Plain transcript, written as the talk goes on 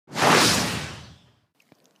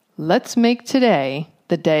Let's make today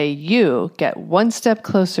the day you get one step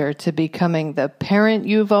closer to becoming the parent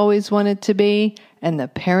you've always wanted to be and the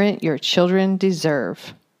parent your children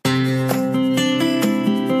deserve.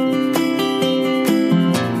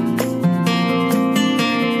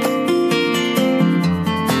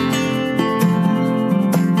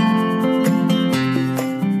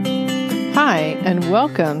 Hi, and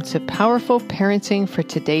welcome to Powerful Parenting for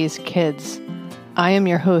Today's Kids. I am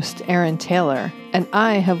your host, Erin Taylor, and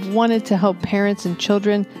I have wanted to help parents and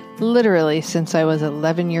children literally since I was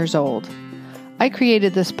 11 years old. I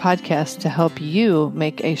created this podcast to help you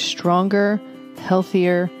make a stronger,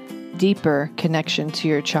 healthier, deeper connection to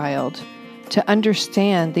your child, to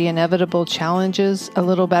understand the inevitable challenges a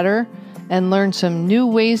little better, and learn some new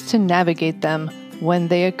ways to navigate them when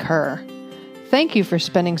they occur. Thank you for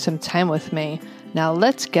spending some time with me. Now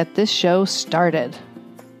let's get this show started.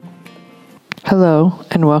 Hello,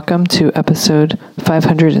 and welcome to episode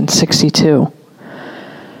 562.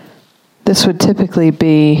 This would typically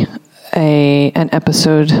be an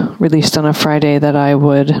episode released on a Friday that I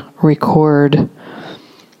would record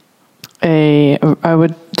I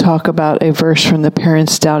would talk about a verse from the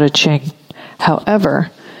Parents Tao Te Ching.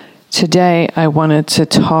 However, today I wanted to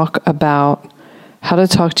talk about how to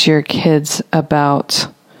talk to your kids about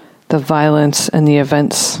the violence and the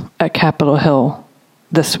events at Capitol Hill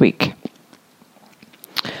this week.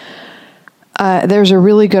 There's a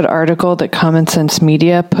really good article that Common Sense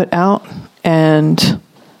Media put out, and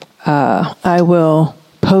I will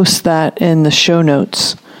post that in the show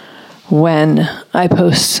notes when I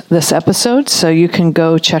post this episode, so you can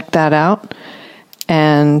go check that out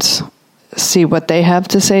and see what they have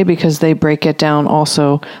to say, because they break it down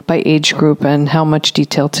also by age group and how much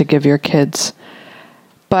detail to give your kids.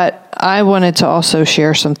 But I wanted to also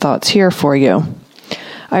share some thoughts here for you.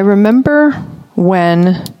 I remember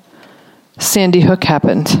when Sandy Hook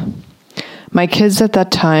happened. My kids at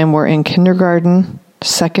that time were in kindergarten,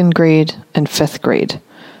 second grade, and fifth grade.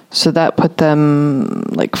 So that put them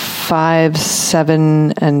like 5,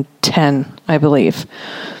 7, and 10, I believe.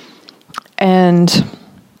 And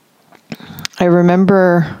I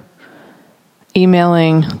remember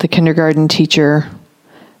emailing the kindergarten teacher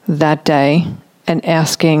that day and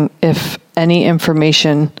asking if any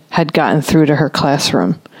information had gotten through to her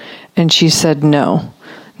classroom. And she said no.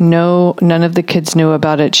 No, none of the kids knew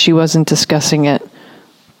about it. She wasn't discussing it.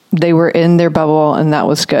 They were in their bubble, and that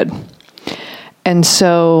was good. And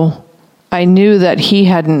so I knew that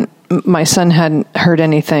my son hadn't heard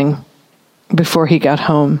anything before he got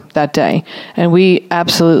home that day. And we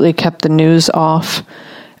absolutely kept the news off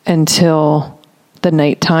until the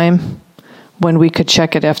nighttime when we could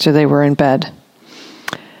check it after they were in bed.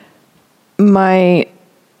 My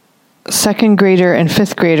second grader and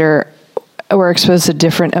fifth grader were exposed to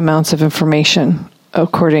different amounts of information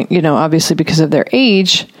obviously because of their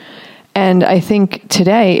age. And I think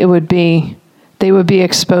today they would be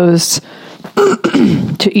exposed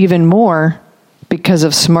to even more because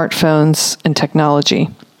of smartphones and technology.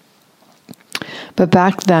 But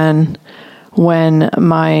back then, when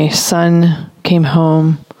my son came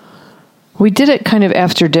home, we did it kind of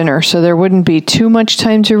after dinner, so there wouldn't be too much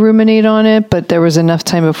time to ruminate on it, but there was enough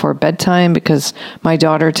time before bedtime because my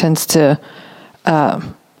daughter tends to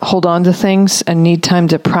hold on to things and need time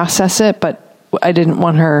to process it, but I didn't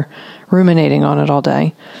want her ruminating on it all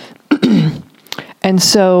day. And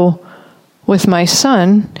so with my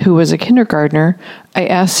son, who was a kindergartner, I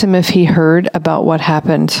asked him if he heard about what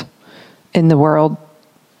happened in the world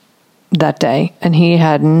that day, and he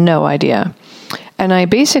had no idea. And I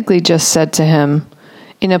basically just said to him,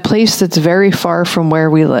 in a place that's very far from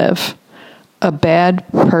where we live, a bad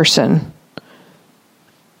person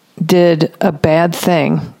did a bad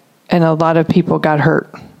thing, and a lot of people got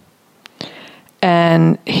hurt.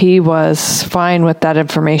 And he was fine with that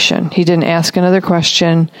information. He didn't ask another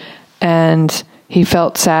question, and he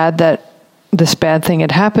felt sad that this bad thing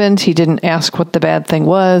had happened. He didn't ask what the bad thing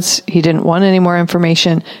was. He didn't want any more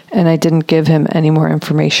information, and I didn't give him any more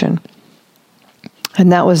information.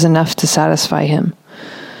 And that was enough to satisfy him.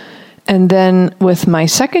 And then with my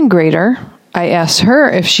second grader, I asked her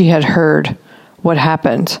if she had heard what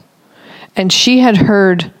happened. And she had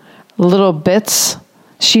heard little bits.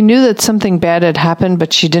 She knew that something bad had happened,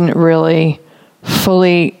 but she didn't really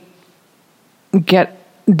fully get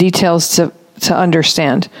details to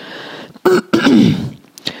understand.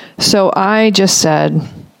 So I just said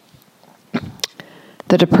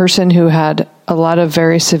that a person who had a lot of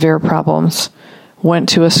very severe problems went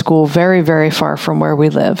to a school very, very far from where we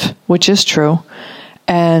live, which is true,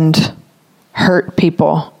 and hurt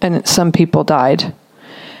people, and some people died.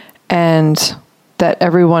 And that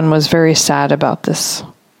everyone was very sad about this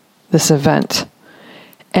this event.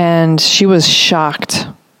 And she was shocked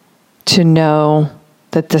to know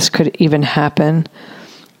that this could even happen.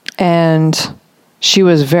 And she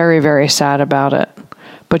was very, very sad about it.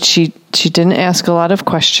 But she didn't ask a lot of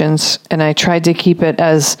questions, and I tried to keep it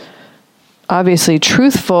as obviously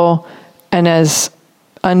truthful and as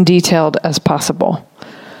undetailed as possible.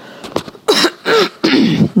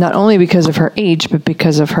 Not only because of her age, but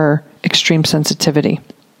because of her extreme sensitivity.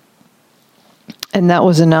 And that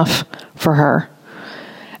was enough for her.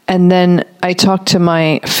 And then I talked to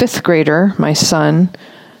my 5th grader, my son,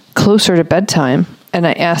 closer to bedtime, and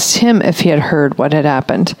I asked him if he had heard what had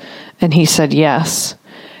happened. And he said yes.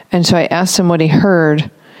 And so I asked him what he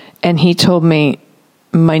heard, and he told me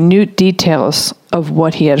minute details of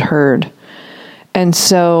what he had heard. And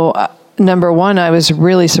so, number one, I was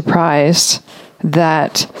really surprised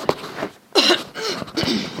that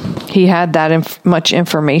he had that much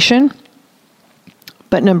information.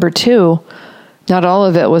 But number two, not all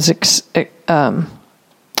of it was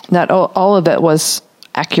all of it was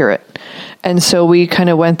accurate. And so we kind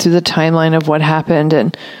of went through the timeline of what happened,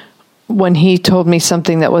 and when he told me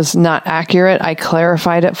something that was not accurate, I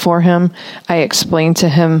clarified it for him. I explained to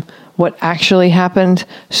him what actually happened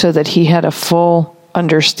so that he had a full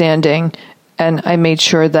understanding, and I made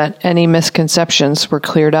sure that any misconceptions were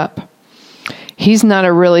cleared up. He's not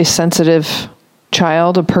a really sensitive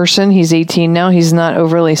child, a person. He's 18 now. He's not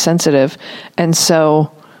overly sensitive. And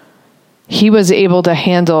so he was able to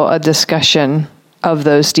handle a discussion of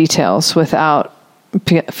those details without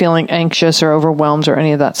feeling anxious or overwhelmed or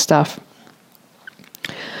any of that stuff.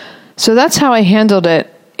 So that's how I handled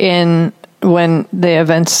it when the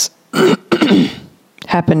events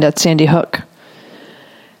happened at Sandy Hook.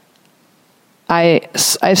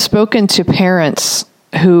 I've spoken to parents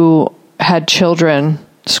who had children,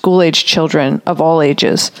 school-age children of all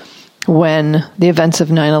ages, when the events of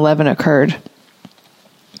 9/11 occurred.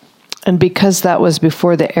 And because that was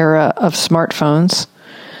before the era of smartphones,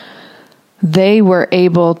 they were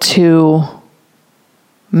able to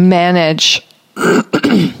manage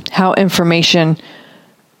how information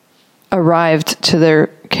arrived to their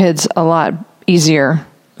kids a lot easier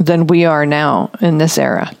than we are now in this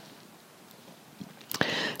era.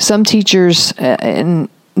 Some teachers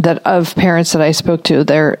of parents that I spoke to,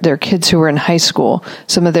 their kids who were in high school,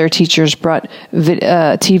 some of their teachers brought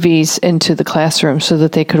TVs into the classroom so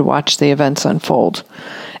that they could watch the events unfold.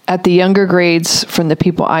 At the younger grades, from the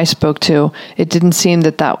people I spoke to, it didn't seem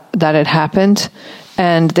that had happened,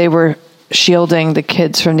 and they were shielding the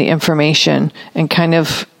kids from the information and kind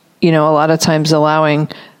of, a lot of times allowing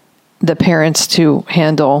the parents to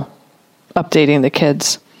handle updating the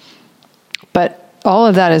kids. But all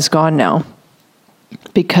of that is gone now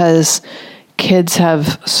because kids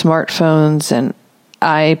have smartphones and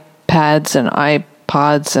iPads and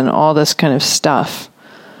iPods and all this kind of stuff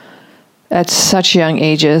at such young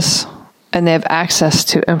ages, and they have access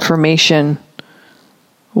to information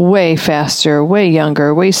way faster, way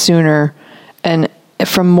younger, way sooner, and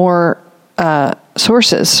from more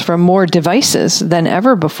sources, from more devices than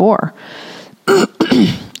ever before.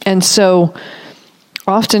 And so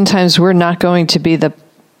oftentimes we're not going to be the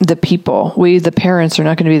people. We, the parents, are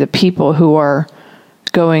not going to be the people who are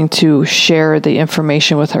going to share the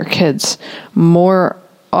information with our kids. More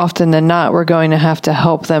often than not, we're going to have to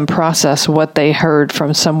help them process what they heard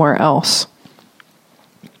from somewhere else.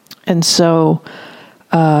 And so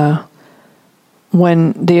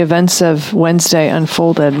when the events of Wednesday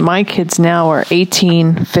unfolded, my kids now are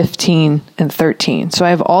 18, 15, and 13. So I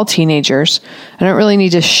have all teenagers. I don't really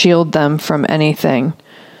need to shield them from anything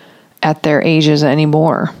at their ages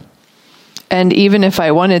anymore. And even if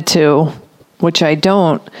I wanted to, which I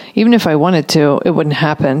don't, even if I wanted to, it wouldn't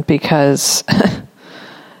happen because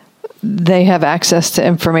they have access to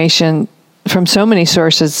information from so many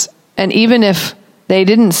sources. And even if they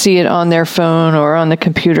didn't see it on their phone or on the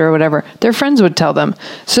computer or whatever, their friends would tell them.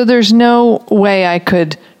 So there's no way I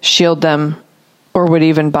could shield them or would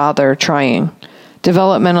even bother trying.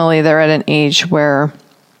 Developmentally, they're at an age where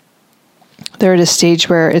they're at a stage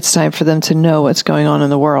where it's time for them to know what's going on in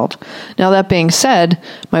the world. Now, that being said,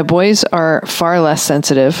 my boys are far less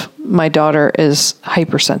sensitive. My daughter is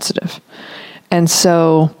hypersensitive. And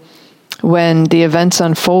so when the events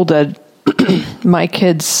unfolded, my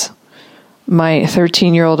kids, my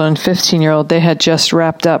 13-year-old and 15-year-old, they had just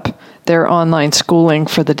wrapped up their online schooling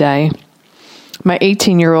for the day. My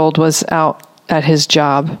 18-year-old was out at his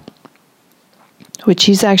job, which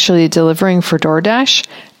he's actually delivering for DoorDash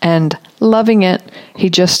and loving it. He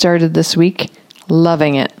just started this week,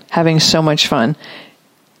 loving it, having so much fun.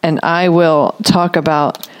 And I will talk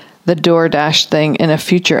about the DoorDash thing in a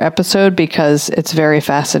future episode because it's very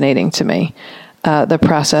fascinating to me. The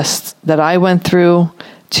process that I went through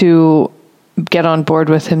to get on board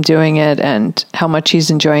with him doing it and how much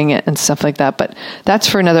he's enjoying it and stuff like that. But that's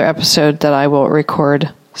for another episode that I will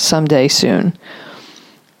record someday soon.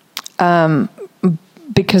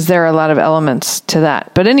 Because there are a lot of elements to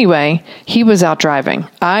that. But anyway, he was out driving.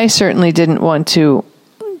 I certainly didn't want to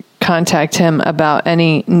contact him about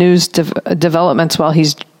any news developments while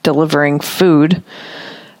he's delivering food.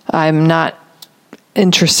 I'm not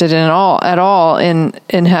interested at all in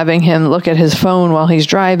having him look at his phone while he's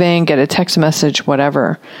driving, get a text message,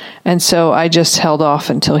 whatever. And so I just held off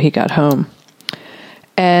until he got home.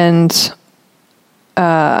 And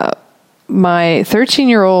my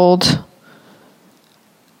 13-year-old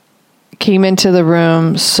came into the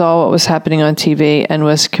room, saw what was happening on TV, and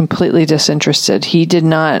was completely disinterested. He did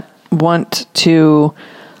not want to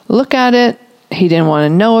look at it. He didn't want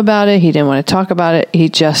to know about it. He didn't want to talk about it. He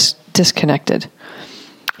just disconnected.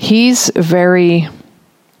 He's very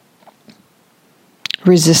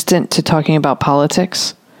resistant to talking about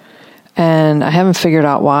politics. And I haven't figured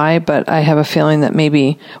out why, but I have a feeling that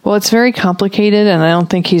maybe, well, it's very complicated, and I don't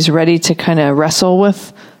think he's ready to kind of wrestle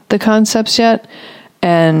with the concepts yet.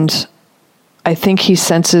 And I think he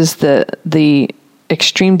senses the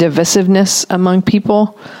extreme divisiveness among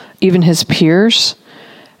people, even his peers.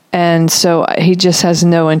 And so he just has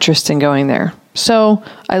no interest in going there. So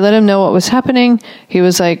I let him know what was happening. He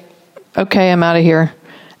was like, okay, I'm out of here.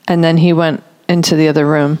 And then he went into the other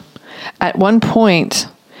room. At one point,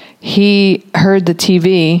 he heard the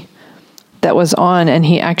TV that was on, and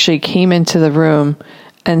he actually came into the room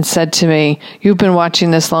and said to me, "You've been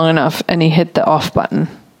watching this long enough," and he hit the off button.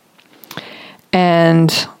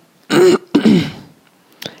 And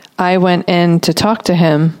I went in to talk to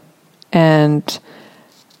him, and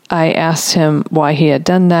I asked him why he had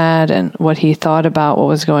done that and what he thought about what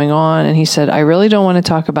was going on. And he said, "I really don't want to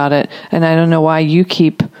talk about it, and I don't know why you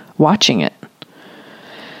keep watching it."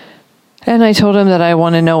 And I told him that I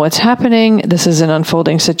want to know what's happening. This is an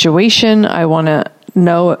unfolding situation. I want to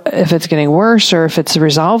know if it's getting worse or if it's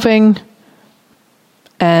resolving.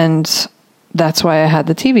 And that's why I had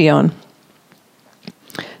the TV on.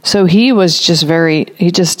 So he was just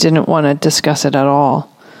he just didn't want to discuss it at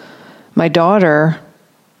all. My daughter,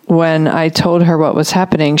 when I told her what was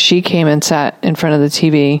happening, she came and sat in front of the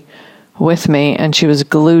TV with me, and she was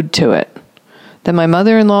glued to it. Then my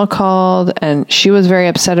mother-in-law called, and she was very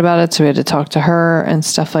upset about it, so we had to talk to her and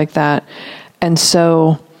stuff like that. And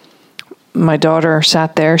so my daughter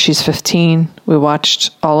sat there. She's 15. We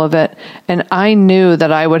watched all of it. And I knew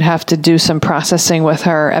that I would have to do some processing with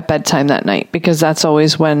her at bedtime that night, because that's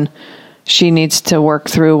always when she needs to work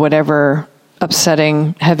through whatever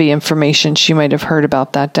upsetting, heavy information she might have heard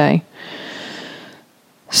about that day.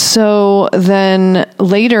 So then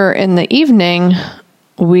later in the evening,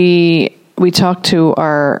 we talked to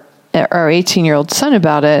our 18-year-old son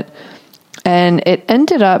about it, and it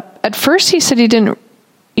ended up, at first he said he didn't,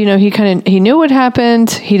 he knew what happened,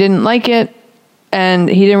 he didn't like it, and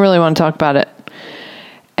he didn't really want to talk about it.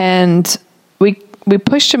 And we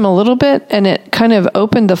pushed him a little bit, and it kind of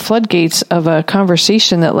opened the floodgates of a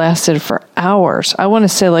conversation that lasted for hours. I want to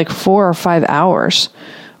say like 4 or 5 hours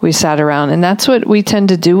we sat around, and that's what we tend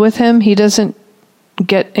to do with him. He doesn't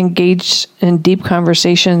get engaged in deep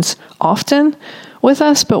conversations often with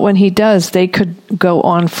us, but when he does, they could go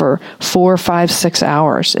on for 4, 5, 6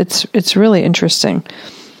 hours. It's really interesting.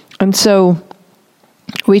 And so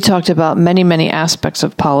we talked about many, many aspects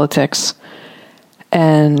of politics,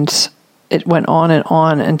 and it went on and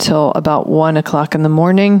on until about 1 o'clock in the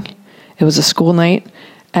morning. It was a school night,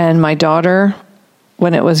 and my daughter,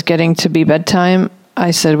 when it was getting to be bedtime,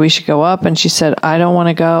 I said we should go up, and she said, "I don't want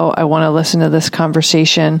to go. I want to listen to this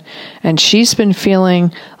conversation." And she's been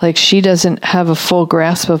feeling like she doesn't have a full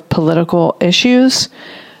grasp of political issues,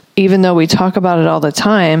 even though we talk about it all the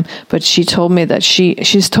time. But she told me that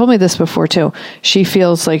she's told me this before too. She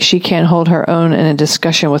feels like she can't hold her own in a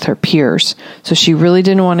discussion with her peers. So she really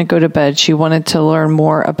didn't want to go to bed. She wanted to learn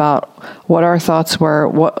more about what our thoughts were,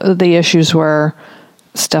 what the issues were,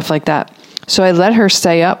 stuff like that. So I let her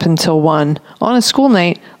stay up until 1 on a school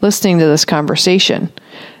night listening to this conversation,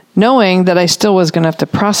 knowing that I still was going to have to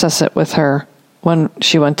process it with her when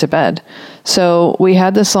she went to bed. So we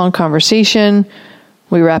had this long conversation.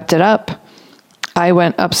 We wrapped it up. I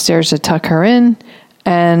went upstairs to tuck her in,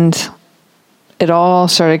 and it all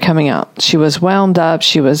started coming out. She was wound up.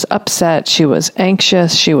 She was upset. She was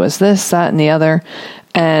anxious. She was this, that, and the other.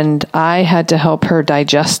 And I had to help her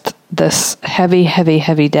digest this heavy, heavy,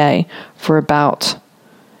 heavy day for about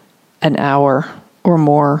an hour or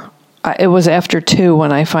more it was after 2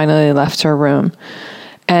 when I finally left her room.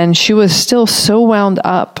 And she was still so wound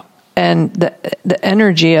up, and the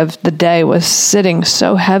energy of the day was sitting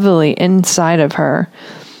so heavily inside of her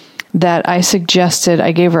that I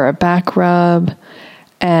gave her a back rub,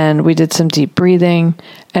 and we did some deep breathing,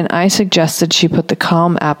 and I suggested she put the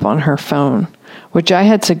Calm app on her phone, which I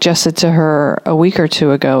had suggested to her a week or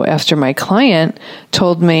 2 ago after my client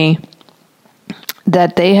told me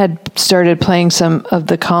that they had started playing some of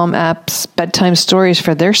the Calm app's bedtime stories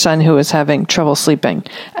for their son who was having trouble sleeping,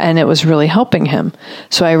 and it was really helping him.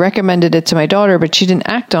 So I recommended it to my daughter, but she didn't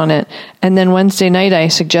act on it. And then Wednesday night, I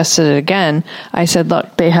suggested it again. I said,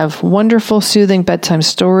 look, they have wonderful, soothing bedtime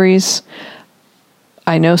stories.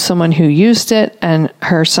 I know someone who used it, and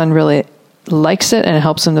her son really likes it, and it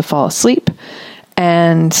helps him to fall asleep.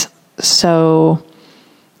 And so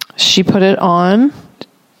she put it on.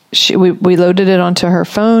 We loaded it onto her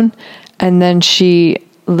phone, and then she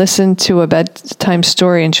listened to a bedtime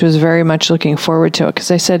story, and she was very much looking forward to it,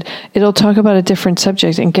 because I said, it'll talk about a different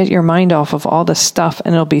subject and get your mind off of all the stuff,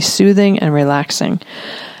 and it'll be soothing and relaxing.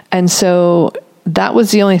 And so that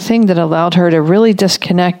was the only thing that allowed her to really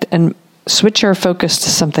disconnect and switch her focus to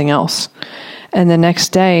something else. And the next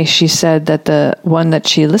day, she said that the one that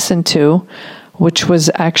she listened to, which was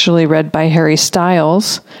actually read by Harry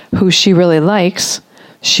Styles, who she really likes,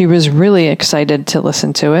 she was really excited to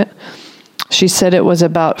listen to it. She said it was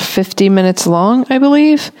about 50 minutes long, I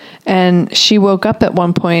believe, and she woke up at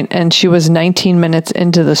one point and she was 19 minutes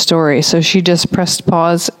into the story. So she just pressed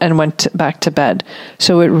pause and went back to bed.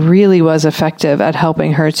 So it really was effective at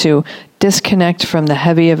helping her to disconnect from the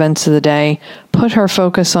heavy events of the day, put her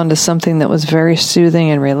focus onto something that was very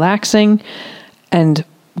soothing and relaxing, and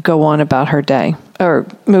go on about her day, or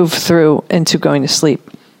move through into going to sleep.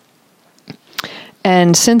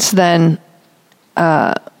 And since then,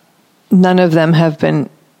 none of them have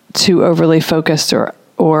been too overly focused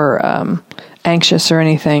or anxious or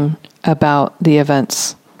anything about the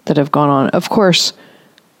events that have gone on. Of course,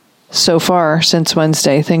 so far since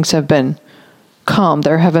Wednesday, things have been calm.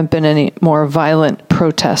 There haven't been any more violent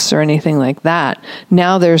protests or anything like that.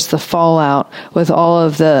 Now there's the fallout with all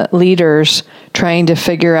of the leaders trying to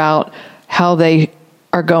figure out how they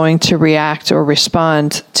are going to react or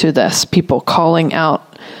respond to this. People calling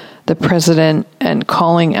out the president and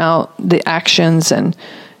calling out the actions, and,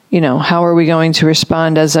 how are we going to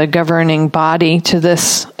respond as a governing body to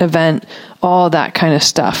this event, all that kind of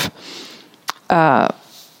stuff. But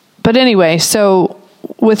anyway, so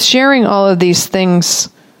with sharing all of these things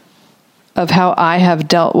of how I have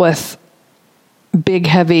dealt with big,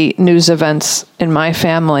 heavy news events in my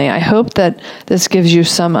family, I hope that this gives you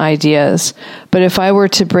some ideas. But if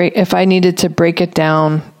I needed to break it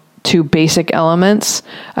down to basic elements,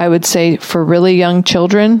 I would say for really young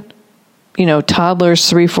children,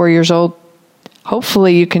 toddlers, 3-4 years old,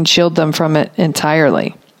 hopefully you can shield them from it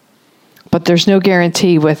entirely. But there's no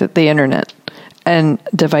guarantee with the internet and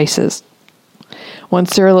devices.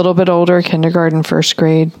 Once they're a little bit older, kindergarten, first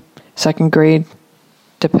grade, second grade,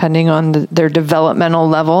 depending on their developmental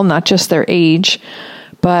level, not just their age,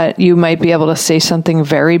 but you might be able to say something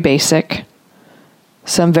very basic.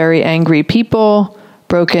 Some very angry people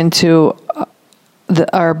broke into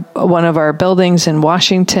one of our buildings in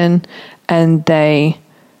Washington, and they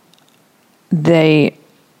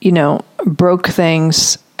broke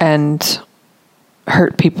things and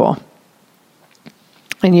hurt people.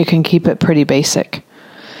 And you can keep it pretty basic.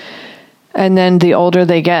 And then the older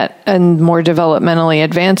they get and more developmentally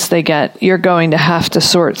advanced they get, you're going to have to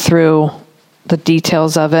sort through the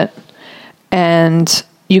details of it. And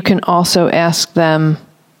you can also ask them,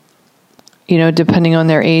 depending on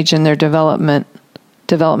their age and their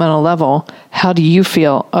developmental level, how do you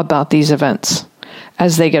feel about these events?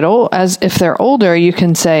 As they get old, if they're older, you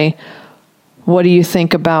can say, what do you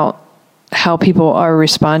think about how people are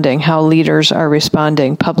responding, how leaders are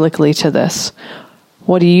responding publicly to this?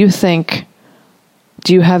 What do you think?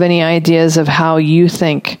 Do you have any ideas of how you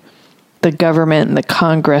think the government and the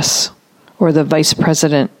Congress or the vice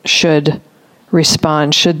president should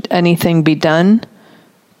respond? Should anything be done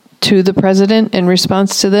to the president in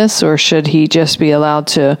response to this, or should he just be allowed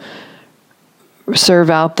to serve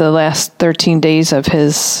out the last 13 days of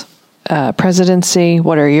his presidency?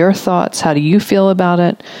 What are your thoughts? How do you feel about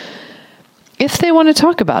it? If they want to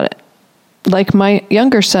talk about it. Like my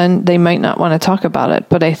younger son, they might not want to talk about it,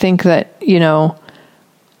 but I think that,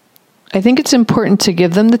 I think it's important to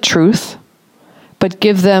give them the truth, but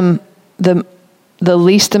give them the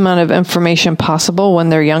least amount of information possible when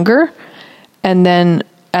they're younger. And then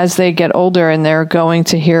as they get older and they're going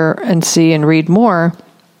to hear and see and read more,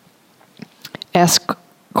 ask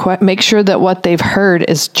make sure that what they've heard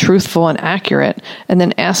is truthful and accurate, and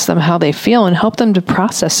then ask them how they feel and help them to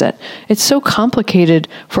process it. It's so complicated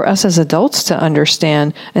for us as adults to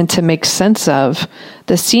understand and to make sense of.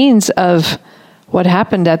 The scenes of what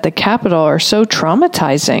happened at the Capitol are so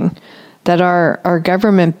traumatizing, that our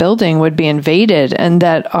government building would be invaded and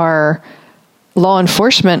that our law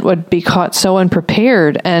enforcement would be caught so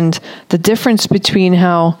unprepared, and the difference between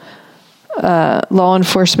how law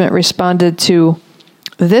enforcement responded to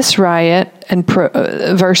this riot and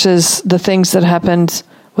versus the things that happened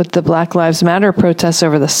with the Black Lives Matter protests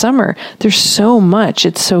over the summer. There's so much.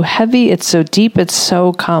 It's so heavy. It's so deep. It's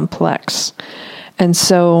so complex. And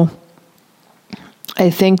so I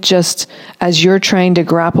think just as you're trying to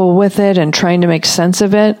grapple with it and trying to make sense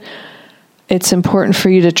of it, it's important for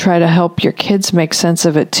you to try to help your kids make sense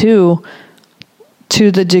of it too,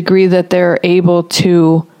 to the degree that they're able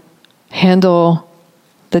to handle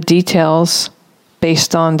the details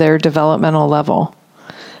based on their developmental level.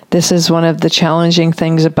 This is one of the challenging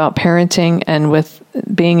things about parenting, and with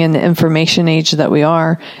being in the information age that we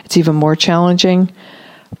are, it's even more challenging.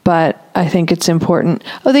 But I think it's important.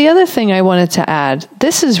 Oh, the other thing I wanted to add,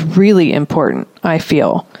 this is really important, I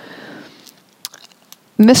feel.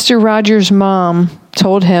 Mr. Rogers' mom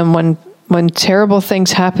told him when terrible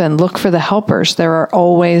things happen, look for the helpers. There are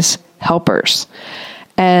always helpers.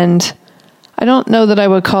 And I don't know that I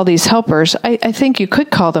would call these helpers. I think you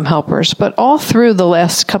could call them helpers, but all through the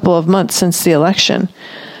last couple of months since the election,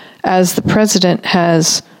 as the president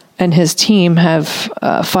has and his team have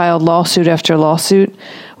filed lawsuit after lawsuit,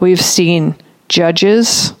 we've seen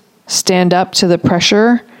judges stand up to the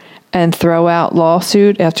pressure and throw out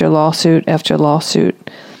lawsuit after lawsuit after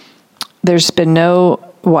lawsuit. There's been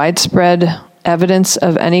no widespread evidence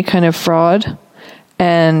of any kind of fraud,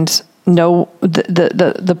 and no,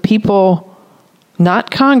 the people,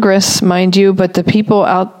 not Congress, mind you, but the people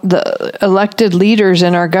out, the elected leaders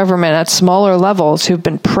in our government at smaller levels who've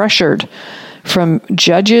been pressured, from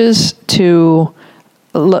judges to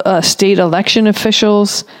state election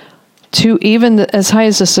officials to even as high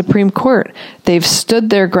as the Supreme Court. They've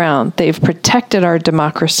stood their ground. They've protected our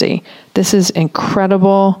democracy. This is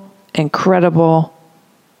incredible, incredible.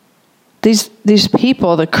 These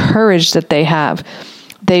people, the courage that they have.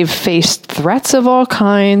 They've faced threats of all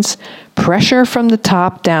kinds, pressure from the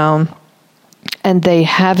top down, and they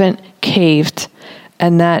haven't caved.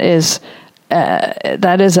 And that is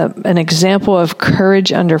an example of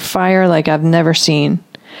courage under fire like I've never seen.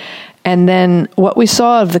 And then what we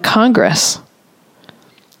saw of the Congress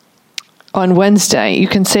on Wednesday, you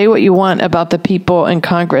can say what you want about the people in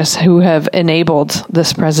Congress who have enabled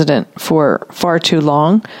this president for far too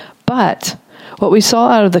long, but what we saw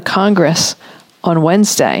out of the Congress on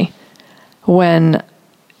Wednesday, when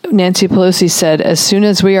Nancy Pelosi said, as soon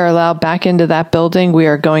as we are allowed back into that building, we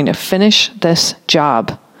are going to finish this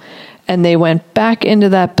job. And they went back into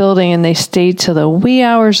that building and they stayed till the wee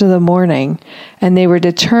hours of the morning. And they were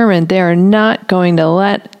determined they are not going to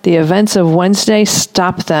let the events of Wednesday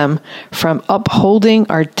stop them from upholding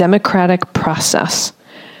our democratic process.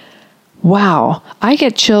 Wow, I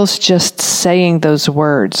get chills just saying those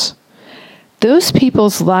words. Those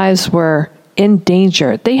people's lives were in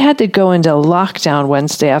danger. They had to go into lockdown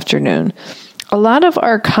Wednesday afternoon. A lot of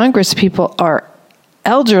our Congress people are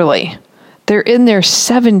elderly. They're in their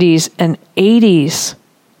 70s and 80s.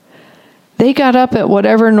 They got up at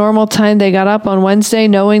whatever normal time they got up on Wednesday,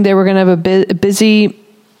 knowing they were going to have a busy,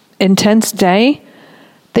 intense day.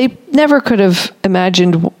 They never could have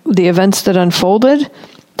imagined the events that unfolded.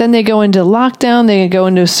 Then they go into lockdown, they go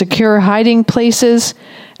into secure hiding places,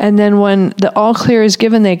 and then when the all clear is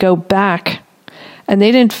given, they go back. And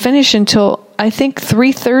they didn't finish until, I think,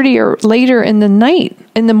 3:30 or later in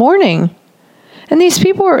the morning. And these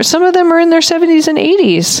people, some of them are in their 70s and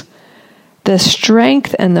 80s. The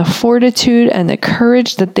strength and the fortitude and the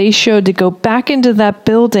courage that they showed to go back into that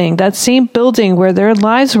building, that same building where their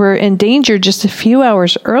lives were in danger just a few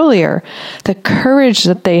hours earlier, the courage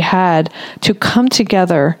that they had to come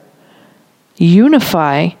together,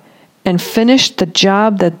 unify, and finish the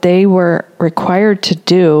job that they were required to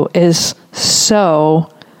do is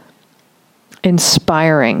so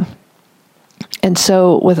inspiring. And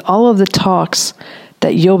so with all of the talks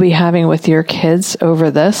that you'll be having with your kids over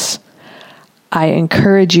this, I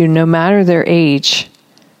encourage you, no matter their age,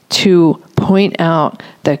 to point out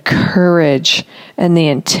the courage and the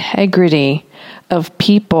integrity of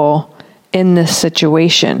people in this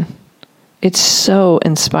situation. It's so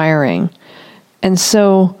inspiring. And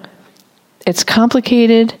so it's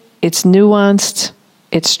complicated, it's nuanced,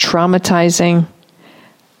 it's traumatizing,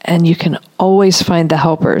 and you can always find the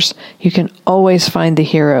helpers. You can always find the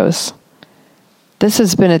heroes. This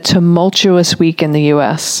has been a tumultuous week in the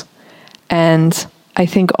U.S. and I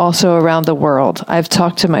think also around the world. I've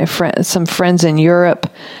talked to some friends in Europe,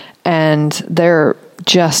 and they're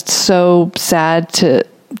just so sad to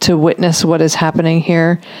witness what is happening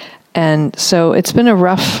here. And so it's been a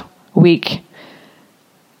rough week.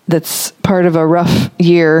 That's part of a rough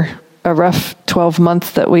year, a rough 12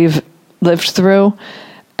 months that we've lived through.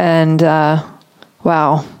 And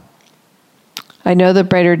wow, I know the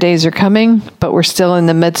brighter days are coming, but we're still in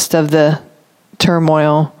the midst of the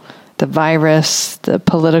turmoil, the virus, the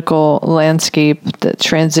political landscape, the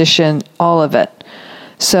transition, all of it.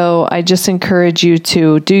 So I just encourage you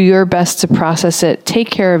to do your best to process it. Take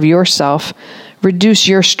care of yourself. Reduce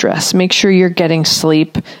your stress. Make sure you're getting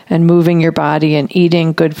sleep and moving your body and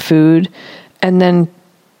eating good food. And then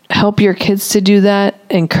help your kids to do that.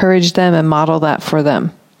 Encourage them and model that for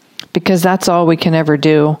them. Because that's all we can ever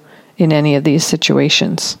do in any of these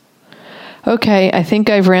situations. Okay, I think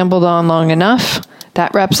I've rambled on long enough.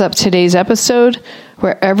 That wraps up today's episode.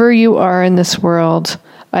 Wherever you are in this world,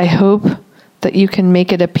 I hope that you can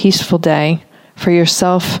make it a peaceful day for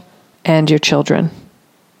yourself and your children.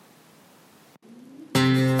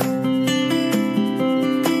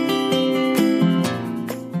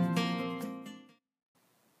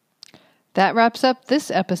 That wraps up this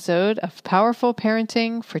episode of Powerful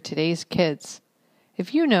Parenting for Today's Kids.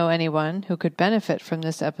 If you know anyone who could benefit from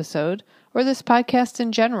this episode or this podcast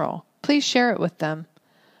in general, please share it with them.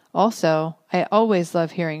 Also, I always love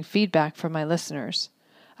hearing feedback from my listeners.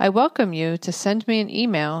 I welcome you to send me an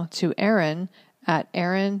email to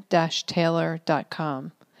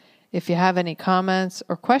erin@erin-taylor.com if you have any comments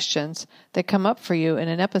or questions that come up for you in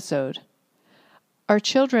an episode. Our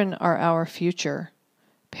children are our future.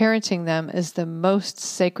 Parenting them is the most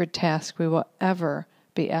sacred task we will ever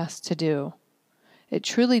be asked to do. It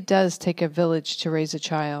truly does take a village to raise a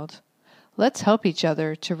child. Let's help each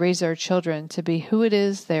other to raise our children to be who it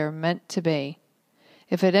is they are meant to be.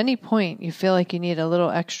 If at any point you feel like you need a little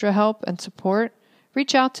extra help and support,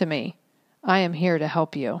 reach out to me. I am here to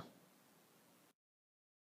help you.